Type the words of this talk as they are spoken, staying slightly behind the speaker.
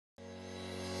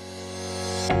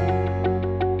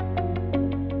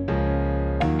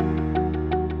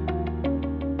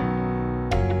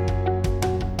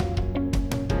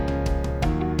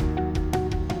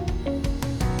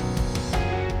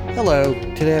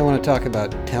Today I want to talk about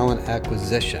talent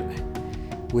acquisition,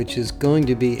 which is going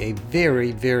to be a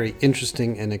very, very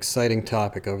interesting and exciting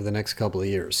topic over the next couple of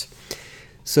years.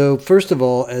 So first of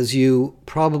all, as you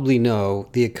probably know,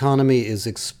 the economy is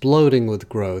exploding with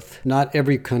growth. Not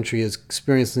every country is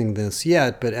experiencing this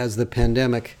yet, but as the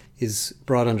pandemic is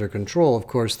brought under control, of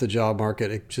course, the job market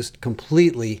it just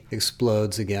completely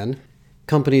explodes again.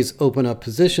 Companies open up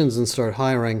positions and start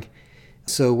hiring.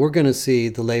 So we're going to see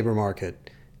the labor market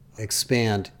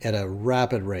expand at a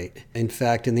rapid rate. In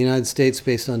fact, in the United States,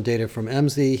 based on data from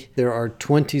MSI, there are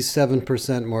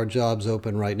 27% more jobs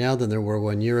open right now than there were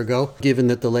 1 year ago. Given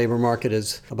that the labor market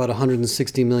is about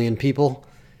 160 million people,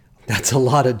 that's a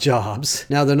lot of jobs.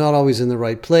 Now, they're not always in the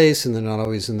right place and they're not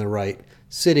always in the right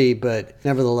city, but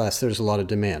nevertheless, there's a lot of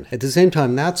demand. At the same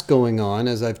time that's going on,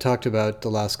 as I've talked about the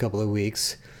last couple of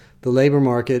weeks, the labor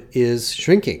market is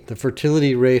shrinking. The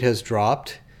fertility rate has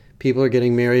dropped. People are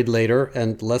getting married later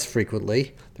and less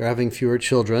frequently. They're having fewer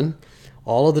children.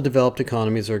 All of the developed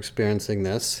economies are experiencing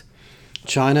this.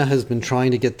 China has been trying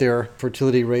to get their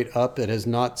fertility rate up. It has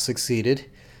not succeeded.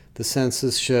 The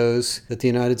census shows that the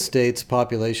United States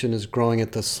population is growing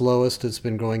at the slowest it's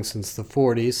been growing since the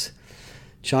 40s.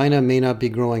 China may not be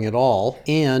growing at all,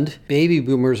 and baby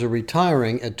boomers are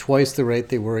retiring at twice the rate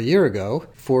they were a year ago,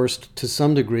 forced to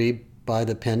some degree by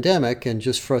the pandemic and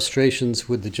just frustrations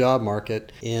with the job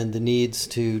market and the needs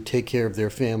to take care of their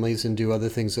families and do other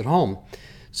things at home.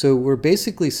 So we're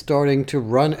basically starting to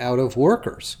run out of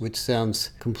workers, which sounds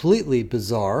completely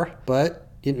bizarre, but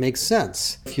it makes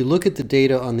sense. If you look at the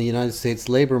data on the United States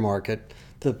labor market,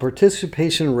 the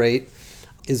participation rate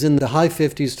is in the high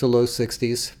 50s to low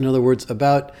 60s. In other words,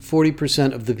 about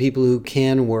 40% of the people who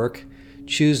can work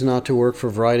choose not to work for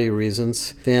a variety of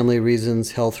reasons, family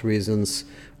reasons, health reasons,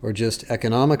 or just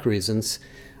economic reasons.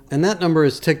 And that number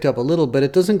has ticked up a little, but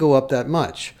it doesn't go up that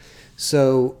much.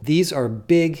 So these are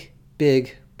big,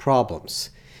 big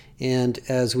problems. And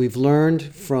as we've learned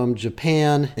from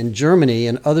Japan and Germany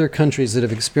and other countries that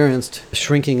have experienced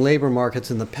shrinking labor markets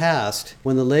in the past,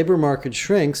 when the labor market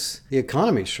shrinks, the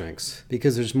economy shrinks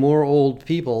because there's more old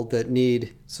people that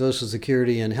need Social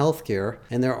Security and health care,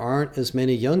 and there aren't as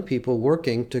many young people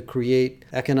working to create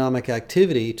economic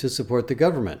activity to support the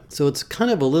government. So it's kind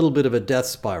of a little bit of a death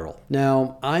spiral.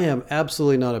 Now, I am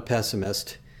absolutely not a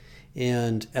pessimist.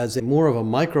 And as more of a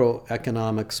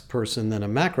microeconomics person than a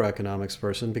macroeconomics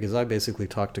person, because I basically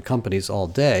talk to companies all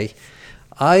day,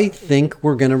 I think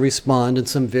we're going to respond in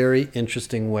some very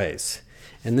interesting ways.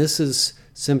 And this is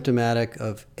symptomatic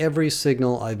of every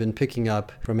signal I've been picking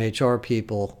up from HR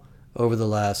people over the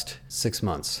last 6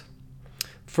 months.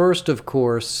 First, of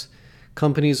course,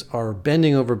 companies are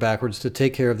bending over backwards to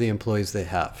take care of the employees they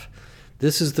have.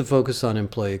 This is the focus on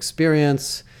employee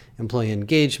experience, employee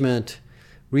engagement,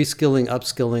 reskilling,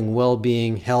 upskilling,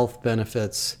 well-being, health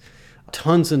benefits.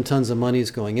 Tons and tons of money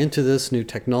is going into this. New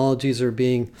technologies are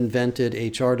being invented.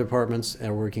 HR departments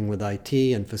are working with IT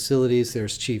and facilities.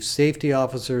 There's chief safety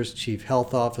officers, chief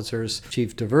health officers,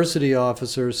 chief diversity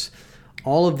officers.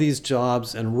 All of these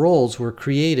jobs and roles were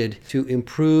created to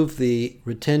improve the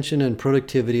retention and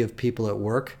productivity of people at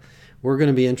work. We're going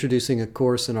to be introducing a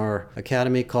course in our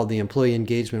academy called the Employee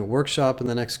Engagement Workshop in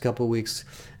the next couple of weeks,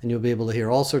 and you'll be able to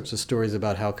hear all sorts of stories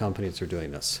about how companies are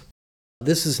doing this.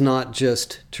 This is not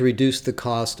just to reduce the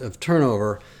cost of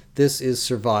turnover. This is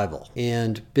survival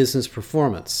and business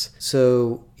performance.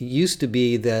 So it used to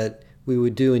be that we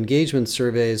would do engagement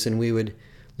surveys and we would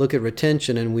look at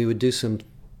retention and we would do some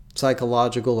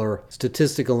psychological or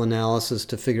statistical analysis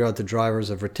to figure out the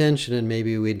drivers of retention, and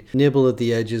maybe we'd nibble at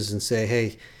the edges and say,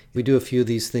 hey, if we do a few of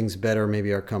these things better,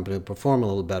 maybe our company will perform a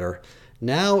little better.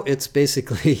 Now it's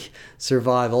basically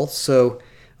survival. So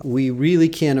we really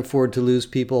can't afford to lose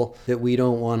people that we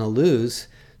don't want to lose.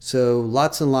 So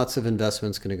lots and lots of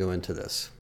investments going to go into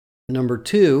this. Number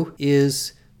 2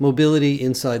 is mobility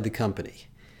inside the company.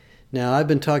 Now, I've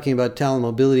been talking about talent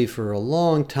mobility for a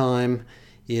long time.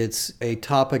 It's a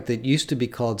topic that used to be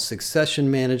called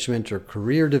succession management or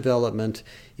career development.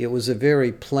 It was a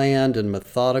very planned and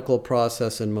methodical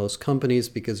process in most companies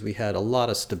because we had a lot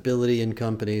of stability in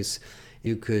companies.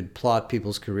 You could plot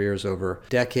people's careers over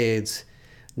decades.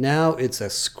 Now it's a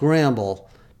scramble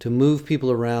to move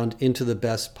people around into the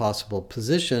best possible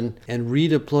position and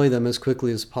redeploy them as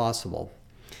quickly as possible.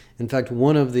 In fact,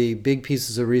 one of the big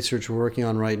pieces of research we're working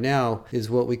on right now is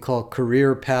what we call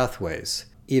career pathways.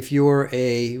 If you're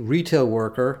a retail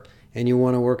worker and you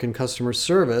want to work in customer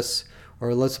service,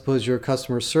 or let's suppose you're a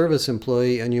customer service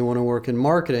employee and you want to work in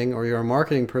marketing, or you're a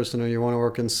marketing person and you want to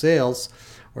work in sales,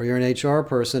 or you're an HR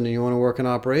person and you want to work in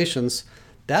operations,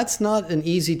 that's not an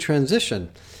easy transition.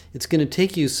 It's going to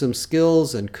take you some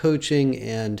skills and coaching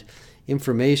and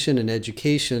information and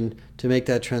education to make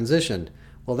that transition.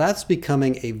 Well, that's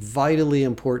becoming a vitally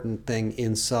important thing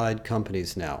inside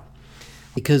companies now.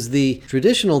 Because the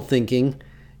traditional thinking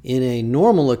in a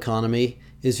normal economy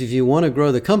is if you want to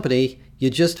grow the company, you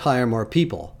just hire more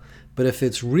people. But if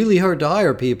it's really hard to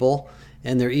hire people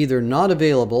and they're either not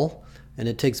available and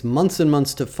it takes months and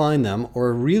months to find them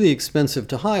or really expensive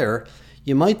to hire,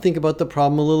 you might think about the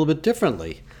problem a little bit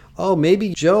differently. Oh,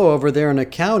 maybe Joe over there in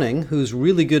accounting, who's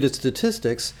really good at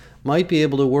statistics, might be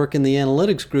able to work in the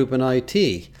analytics group in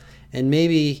IT. And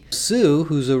maybe Sue,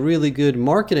 who's a really good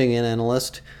marketing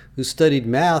analyst who studied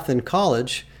math in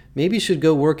college, maybe should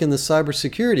go work in the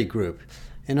cybersecurity group.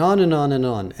 And on and on and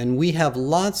on. And we have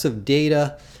lots of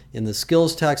data in the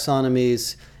skills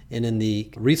taxonomies and in the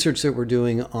research that we're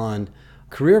doing on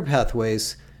career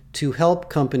pathways to help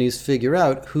companies figure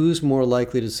out who's more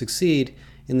likely to succeed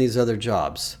in these other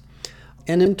jobs.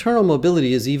 And internal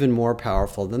mobility is even more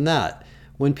powerful than that.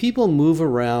 When people move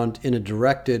around in a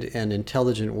directed and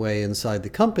intelligent way inside the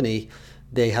company,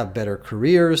 they have better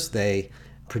careers, they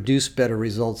produce better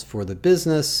results for the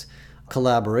business,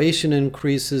 collaboration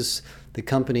increases, the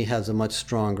company has a much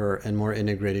stronger and more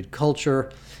integrated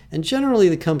culture, and generally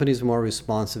the company is more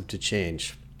responsive to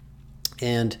change.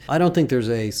 And I don't think there's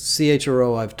a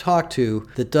CHRO I've talked to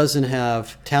that doesn't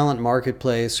have talent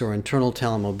marketplace or internal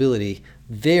talent mobility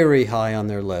very high on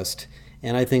their list.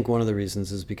 And I think one of the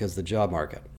reasons is because of the job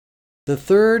market. The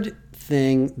third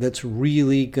thing that's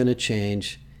really going to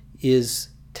change is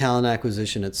talent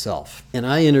acquisition itself. And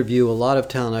I interview a lot of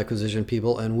talent acquisition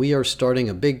people, and we are starting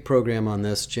a big program on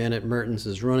this. Janet Mertens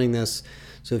is running this.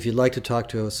 So if you'd like to talk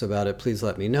to us about it, please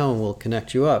let me know and we'll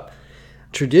connect you up.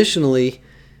 Traditionally,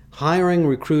 hiring,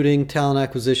 recruiting, talent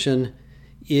acquisition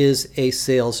is a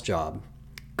sales job.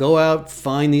 Go out,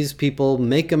 find these people,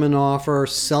 make them an offer,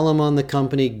 sell them on the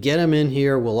company, get them in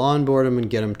here, we'll onboard them and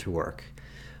get them to work.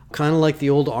 Kind of like the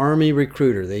old Army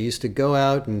recruiter. They used to go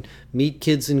out and meet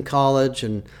kids in college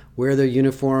and wear their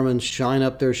uniform and shine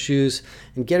up their shoes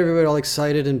and get everybody all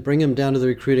excited and bring them down to the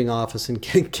recruiting office and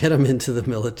get them into the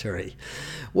military.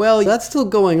 Well, that's still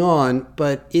going on,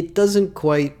 but it doesn't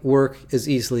quite work as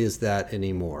easily as that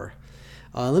anymore.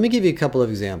 Let me give you a couple of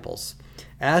examples.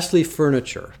 Ashley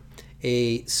Furniture,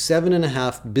 a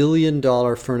 $7.5 billion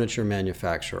furniture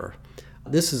manufacturer.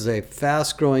 This is a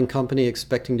fast-growing company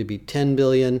expecting to be $10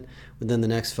 billion within the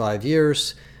next 5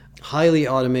 years. Highly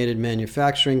automated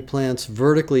manufacturing plants,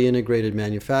 vertically integrated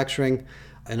manufacturing,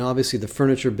 and obviously the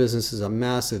furniture business is a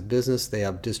massive business. They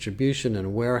have distribution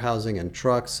and warehousing and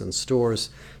trucks and stores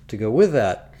to go with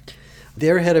that.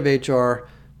 Their head of HR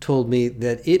told me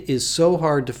that it is so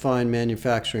hard to find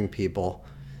manufacturing people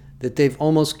that they've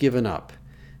almost given up.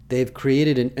 They've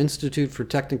created an Institute for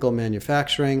Technical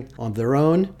Manufacturing on their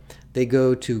own. They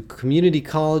go to community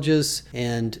colleges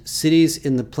and cities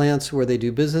in the plants where they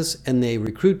do business, and they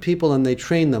recruit people and they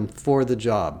train them for the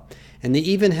job. And they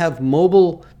even have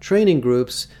mobile training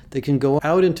groups that can go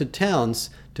out into towns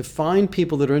to find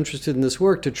people that are interested in this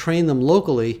work, to train them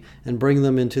locally and bring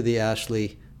them into the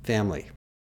Ashley family.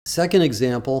 Second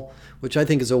example, which I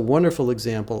think is a wonderful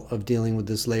example of dealing with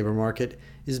this labor market,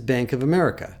 is Bank of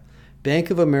America.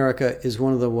 Bank of America is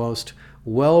one of the most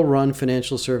well-run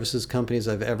financial services companies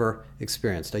I've ever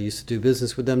experienced. I used to do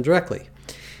business with them directly.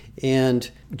 And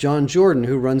John Jordan,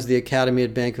 who runs the Academy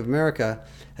at Bank of America,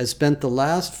 has spent the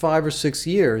last 5 or 6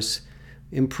 years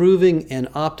improving and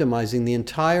optimizing the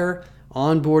entire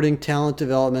onboarding, talent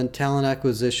development, talent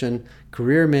acquisition,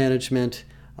 career management,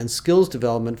 and skills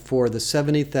development for the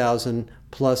 70,000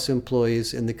 plus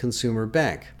employees in the consumer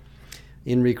bank.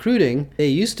 In recruiting, they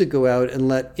used to go out and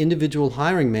let individual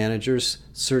hiring managers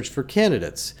search for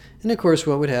candidates. And of course,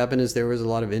 what would happen is there was a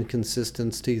lot of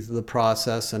inconsistency to the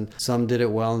process, and some did it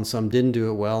well and some didn't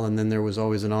do it well. And then there was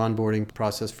always an onboarding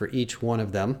process for each one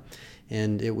of them,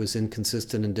 and it was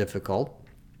inconsistent and difficult.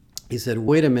 He said,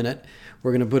 wait a minute,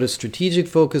 we're going to put a strategic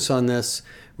focus on this.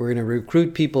 We're going to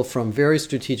recruit people from very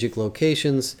strategic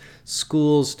locations,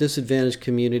 schools, disadvantaged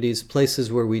communities,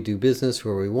 places where we do business,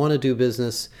 where we want to do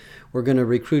business. We're going to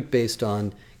recruit based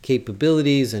on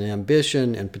capabilities and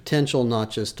ambition and potential,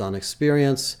 not just on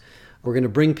experience. We're going to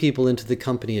bring people into the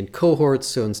company in cohorts.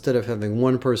 So instead of having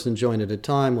one person join at a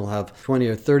time, we'll have 20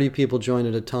 or 30 people join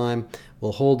at a time.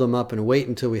 We'll hold them up and wait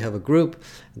until we have a group.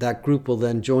 That group will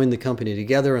then join the company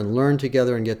together and learn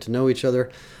together and get to know each other.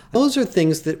 Those are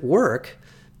things that work,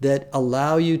 that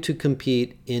allow you to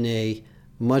compete in a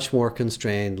much more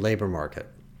constrained labor market.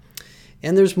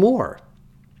 And there's more.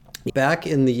 Back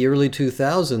in the early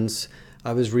 2000s,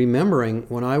 I was remembering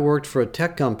when I worked for a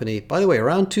tech company. By the way,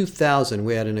 around 2000,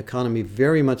 we had an economy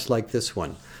very much like this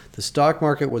one. The stock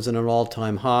market was at an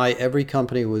all-time high. Every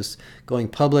company was going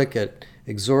public at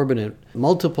exorbitant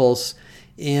multiples,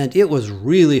 and it was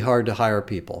really hard to hire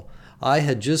people. I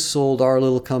had just sold our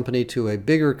little company to a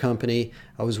bigger company.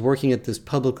 I was working at this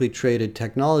publicly traded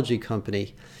technology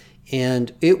company,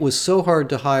 and it was so hard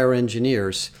to hire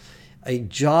engineers. A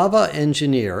Java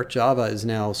engineer, Java is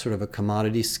now sort of a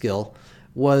commodity skill,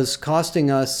 was costing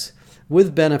us,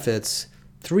 with benefits,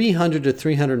 $300,000 to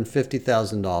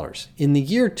 $350,000. In the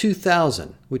year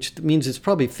 2000, which means it's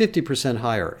probably 50%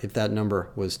 higher if that number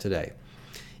was today.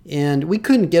 And we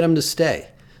couldn't get them to stay.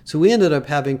 So we ended up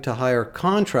having to hire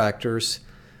contractors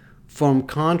from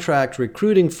contract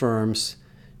recruiting firms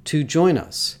to join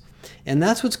us. And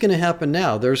that's what's going to happen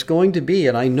now. There's going to be,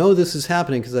 and I know this is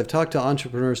happening because I've talked to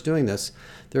entrepreneurs doing this,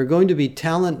 there are going to be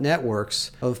talent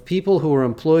networks of people who are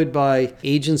employed by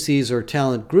agencies or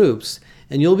talent groups,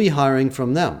 and you'll be hiring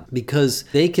from them because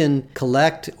they can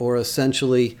collect or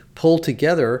essentially pull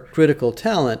together critical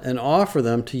talent and offer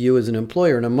them to you as an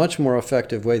employer in a much more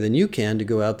effective way than you can to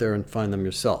go out there and find them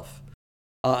yourself.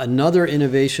 Another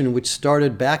innovation which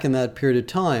started back in that period of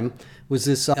time was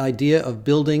this idea of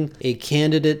building a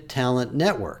candidate talent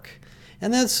network.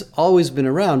 And that's always been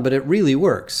around, but it really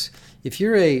works. If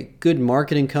you're a good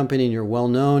marketing company and you're well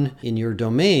known in your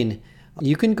domain,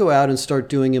 you can go out and start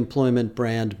doing employment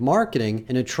brand marketing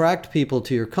and attract people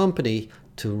to your company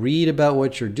to read about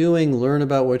what you're doing, learn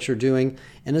about what you're doing,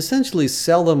 and essentially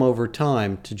sell them over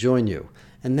time to join you.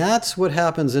 And that's what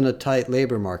happens in a tight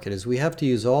labor market, is we have to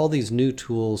use all these new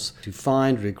tools to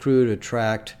find, recruit,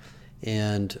 attract,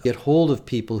 and get hold of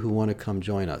people who want to come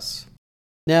join us.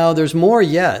 Now, there's more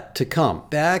yet to come.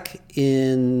 Back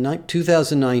in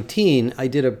 2019, I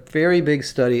did a very big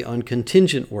study on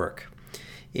contingent work.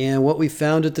 And what we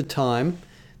found at the time,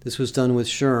 this was done with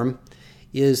SHRM,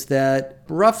 is that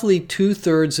roughly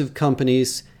 2/3 of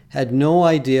companies had no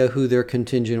idea who their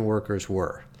contingent workers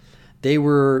were. They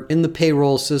were in the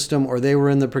payroll system, or they were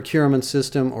in the procurement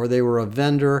system, or they were a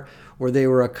vendor, or they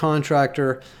were a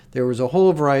contractor. There was a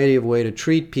whole variety of ways to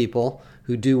treat people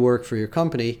who do work for your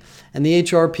company, and the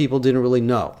HR people didn't really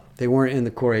know. They weren't in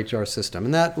the core HR system,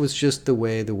 and that was just the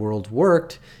way the world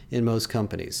worked in most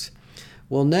companies.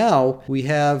 Well, now we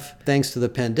have, thanks to the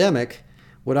pandemic,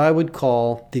 what I would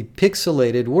call the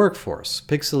pixelated workforce.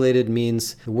 Pixelated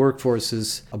means the workforce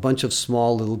is a bunch of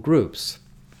small little groups.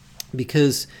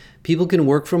 Because people can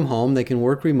work from home, they can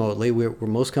work remotely.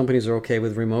 Most companies are okay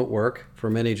with remote work for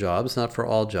many jobs, not for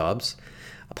all jobs.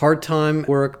 Part-time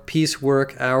work, piece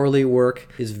work, hourly work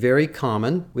is very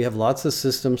common. We have lots of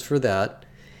systems for that.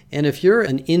 And if you're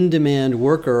an in-demand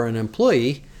worker or an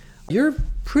employee, you're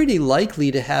pretty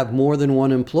likely to have more than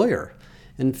one employer.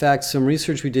 In fact, some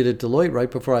research we did at Deloitte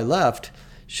right before I left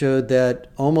showed that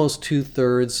almost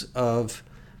 2/3 of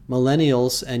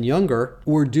millennials and younger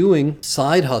were doing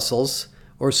side hustles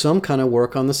or some kind of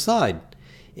work on the side.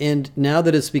 And now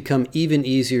that it's become even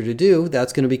easier to do,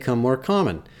 that's going to become more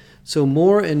common. So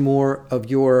more and more of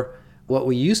your, what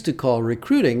we used to call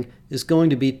recruiting, is going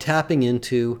to be tapping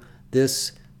into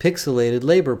this pixelated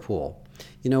labor pool.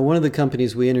 You know, one of the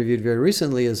companies we interviewed very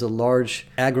recently is a large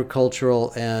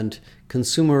agricultural and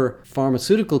consumer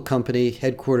pharmaceutical company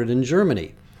headquartered in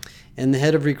Germany. And the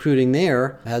head of recruiting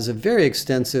there has a very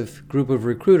extensive group of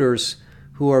recruiters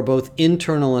who are both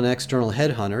internal and external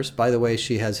headhunters. By the way,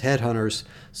 she has headhunters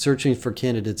searching for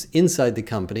candidates inside the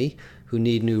company who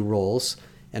need new roles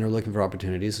and are looking for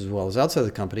opportunities, as well as outside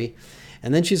the company.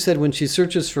 And then she said when she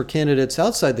searches for candidates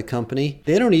outside the company,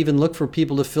 they don't even look for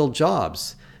people to fill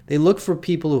jobs. They look for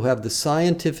people who have the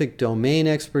scientific domain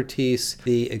expertise,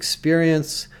 the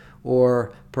experience,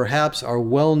 or perhaps are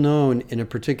well known in a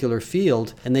particular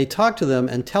field, and they talk to them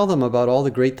and tell them about all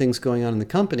the great things going on in the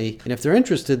company, and if they're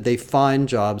interested, they find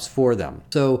jobs for them.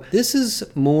 So this is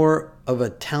more of a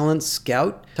talent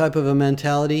scout type of a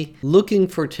mentality, looking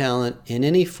for talent in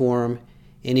any form,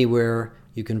 anywhere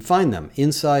you can find them,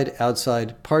 inside,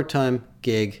 outside, part-time,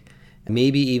 gig,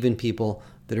 maybe even people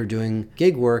that are doing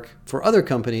gig work for other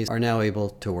companies are now able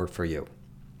to work for you.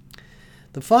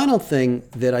 The final thing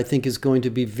that I think is going to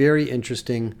be very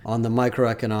interesting on the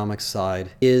microeconomics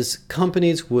side is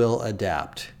companies will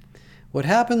adapt. What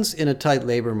happens in a tight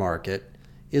labor market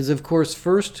is, of course,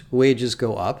 first wages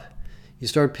go up, you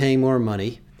start paying more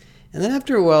money, and then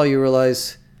after a while you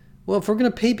realize, well, if we're going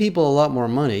to pay people a lot more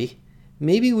money,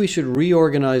 maybe we should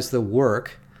reorganize the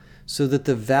work so that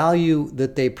the value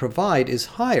that they provide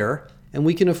is higher and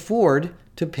we can afford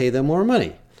to pay them more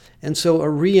money. And so a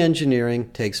re-engineering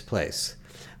takes place.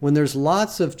 When there's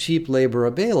lots of cheap labor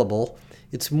available,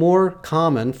 it's more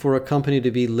common for a company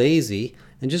to be lazy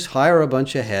and just hire a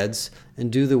bunch of heads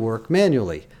and do the work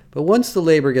manually. But once the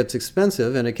labor gets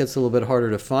expensive and it gets a little bit harder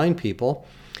to find people,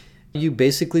 you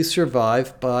basically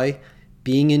survive by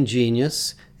being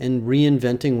ingenious and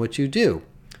reinventing what you do.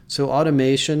 So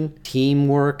automation,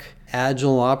 teamwork,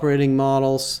 agile operating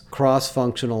models,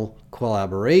 cross-functional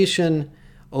collaboration,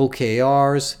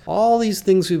 OKRs, all these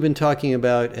things we've been talking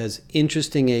about as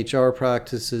interesting HR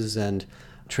practices and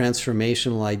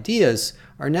transformational ideas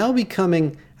are now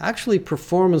becoming actually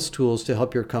performance tools to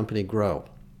help your company grow.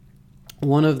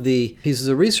 One of the pieces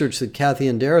of research that Kathy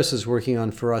Enderis is working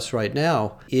on for us right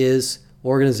now is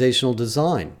organizational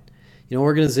design.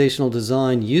 Organizational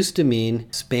design used to mean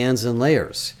spans and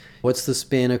layers. What's the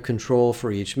span of control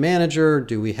for each manager?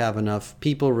 Do we have enough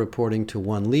people reporting to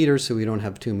one leader so we don't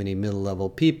have too many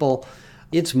middle-level people?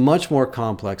 It's much more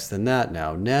complex than that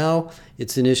now. Now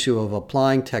it's an issue of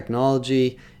applying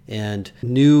technology and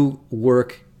new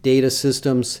work data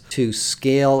systems to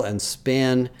scale and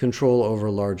span control over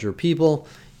larger people,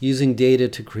 using data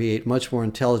to create much more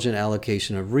intelligent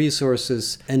allocation of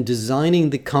resources, and designing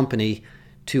the company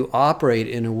to operate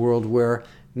in a world where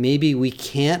maybe we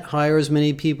can't hire as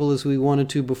many people as we wanted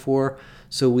to before,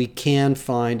 so we can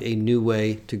find a new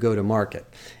way to go to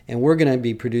market. And we're going to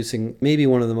be producing maybe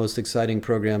one of the most exciting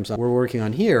programs we're working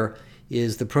on here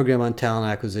is the program on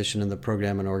talent acquisition and the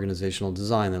program on organizational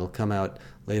design that'll come out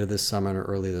later this summer or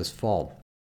early this fall.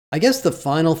 I guess the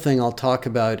final thing I'll talk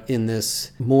about in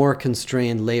this more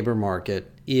constrained labor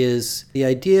market is the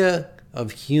idea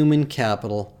of human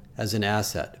capital as an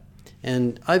asset.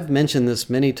 And I've mentioned this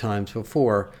many times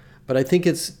before, but I think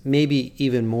it's maybe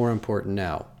even more important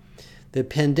now. The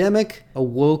pandemic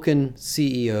awoken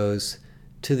CEOs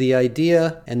to the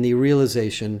idea and the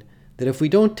realization that if we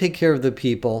don't take care of the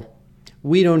people,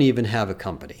 we don't even have a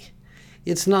company.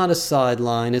 It's not a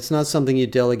sideline. It's not something you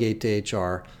delegate to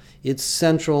HR. It's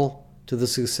central to the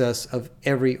success of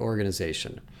every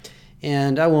organization.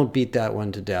 And I won't beat that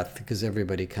one to death because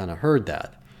everybody kind of heard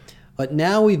that. But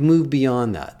now we've moved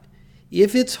beyond that.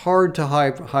 If it's hard to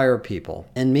hire people,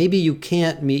 and maybe you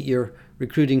can't meet your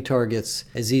recruiting targets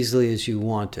as easily as you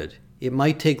wanted, it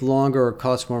might take longer or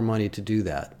cost more money to do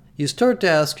that. You start to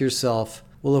ask yourself,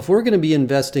 well, if we're going to be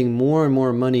investing more and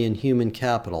more money in human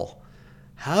capital,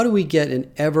 how do we get an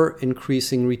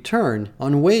ever-increasing return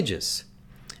on wages?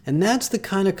 And that's the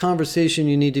kind of conversation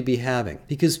you need to be having,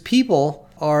 because people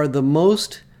are the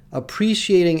most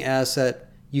appreciating asset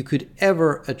you could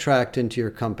ever attract into your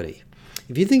company.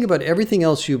 If you think about everything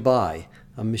else you buy,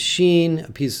 a machine,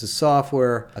 a piece of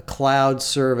software, a cloud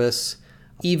service,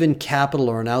 even capital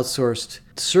or an outsourced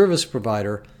service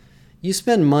provider, you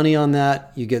spend money on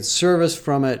that, you get service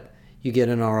from it, you get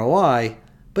an ROI,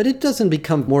 but it doesn't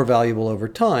become more valuable over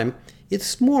time.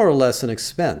 It's more or less an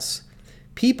expense.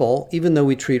 People, even though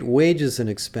we treat wages as an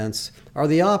expense, are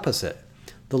the opposite.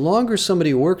 The longer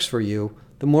somebody works for you,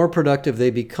 the more productive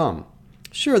they become.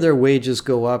 Sure, their wages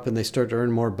go up and they start to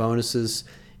earn more bonuses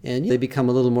and they become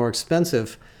a little more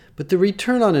expensive, but the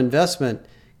return on investment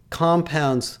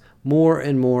compounds more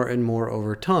and more and more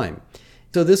over time.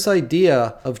 So this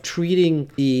idea of treating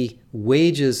the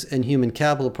wages and human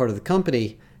capital part of the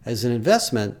company as an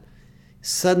investment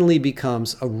suddenly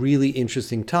becomes a really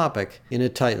interesting topic in a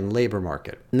tightened labor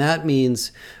market. And that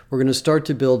means we're going to start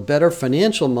to build better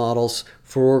financial models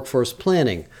for workforce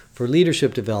planning, for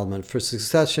leadership development, for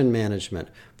succession management,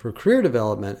 for career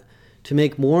development, to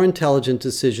make more intelligent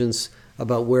decisions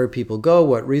about where people go,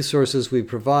 what resources we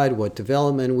provide, what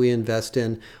development we invest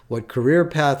in, what career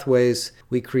pathways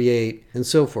we create, and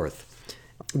so forth.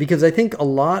 Because I think a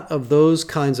lot of those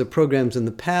kinds of programs in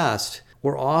the past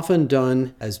were often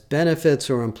done as benefits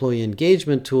or employee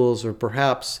engagement tools or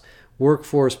perhaps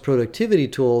workforce productivity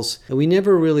tools, and we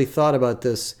never really thought about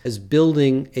this as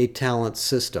building a talent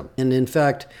system. And in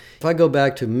fact, if I go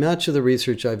back to much of the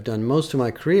research I've done most of my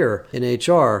career in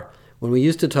HR, when we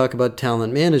used to talk about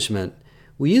talent management,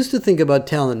 we used to think about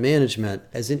talent management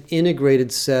as an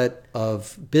integrated set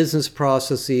of business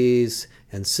processes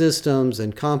and systems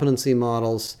and competency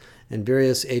models and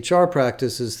various HR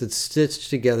practices that stitch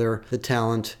together the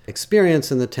talent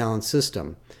experience and the talent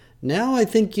system. Now I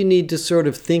think you need to sort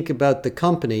of think about the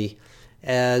company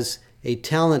as a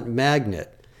talent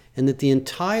magnet, and that the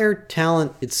entire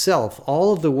talent itself,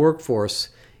 all of the workforce,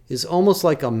 is almost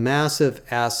like a massive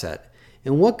asset.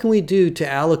 And what can we do to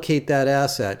allocate that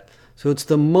asset so it's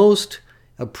the most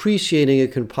appreciating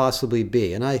it can possibly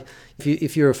be? And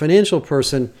if you're a financial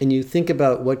person and you think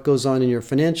about what goes on in your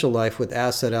financial life with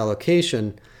asset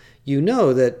allocation, you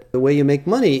know that the way you make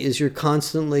money is you're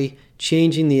constantly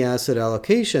changing the asset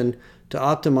allocation to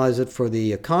optimize it for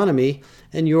the economy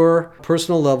and your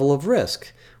personal level of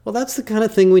risk. Well, that's the kind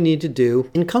of thing we need to do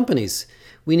in companies.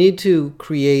 We need to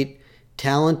create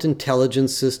talent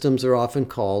intelligence systems are often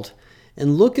called,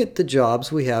 and look at the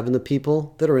jobs we have and the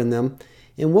people that are in them,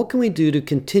 and what can we do to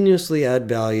continuously add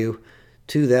value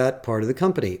to that part of the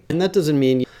company. And that doesn't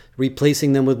mean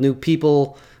replacing them with new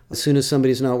people as soon as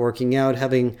somebody's not working out,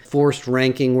 having forced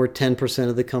ranking where 10%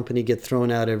 of the company get thrown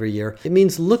out every year. It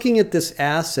means looking at this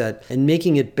asset and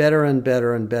making it better and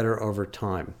better and better over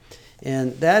time.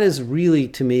 And that is really,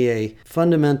 to me, a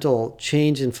fundamental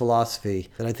change in philosophy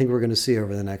that I think we're going to see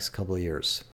over the next couple of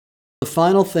years. The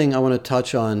final thing I want to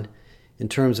touch on in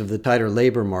terms of the tighter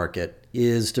labor market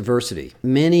is diversity.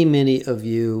 Many of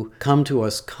you come to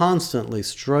us constantly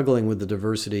struggling with the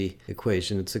diversity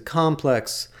equation. It's a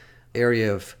complex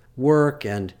area of work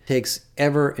and takes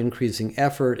ever increasing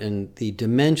effort, and the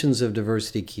dimensions of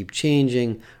diversity keep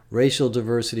changing. Racial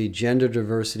diversity, gender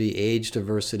diversity, age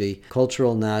diversity,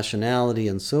 cultural nationality,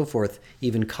 and so forth,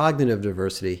 even cognitive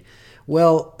diversity.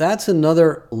 Well, that's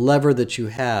another lever that you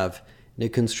have in a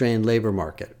constrained labor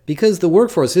market, because the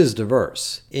workforce is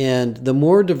diverse. And the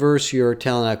more diverse your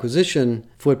talent acquisition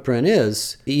footprint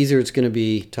is, the easier it's going to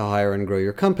be to hire and grow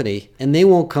your company. And they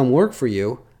won't come work for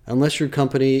you unless your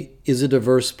company is a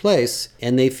diverse place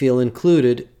and they feel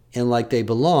included and like they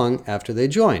belong after they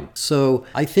join. So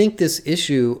I think this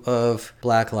issue of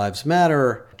Black Lives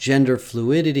Matter, gender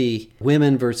fluidity,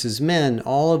 women versus men,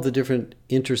 all of the different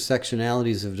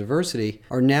intersectionalities of diversity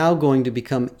are now going to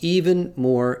become even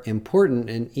more important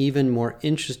and even more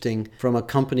interesting from a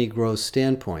company growth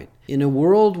standpoint. In a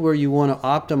world where you want to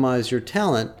optimize your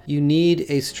talent, you need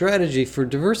a strategy for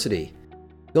diversity.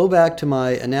 Go back to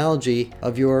my analogy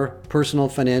of your personal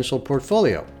financial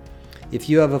portfolio. If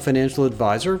you have a financial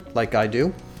advisor, like I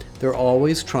do, they're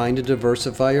always trying to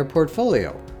diversify your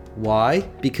portfolio. Why?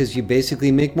 Because you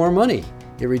basically make more money.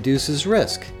 It reduces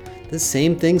risk. The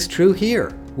same thing's true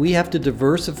here. We have to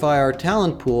diversify our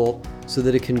talent pool so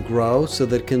that it can grow, so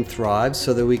that it can thrive,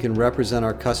 so that we can represent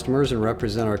our customers and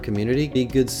represent our community, be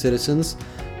good citizens,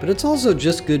 but it's also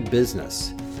just good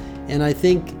business. And I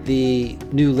think the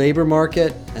new labor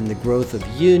market and the growth of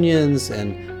unions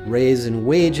and raise in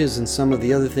wages and some of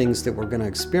the other things that we're going to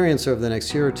experience over the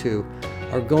next year or two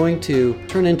are going to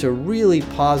turn into really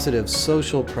positive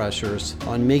social pressures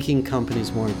on making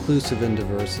companies more inclusive and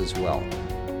diverse as well.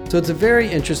 So it's a very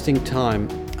interesting time.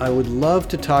 I would love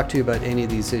to talk to you about any of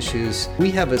these issues.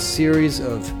 We have a series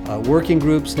of working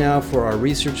groups now for our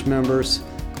research members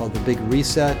called the Big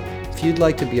Reset. If you'd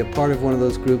like to be a part of one of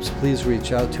those groups, please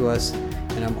reach out to us,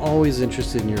 and I'm always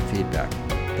interested in your feedback.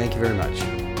 Thank you very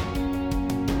much.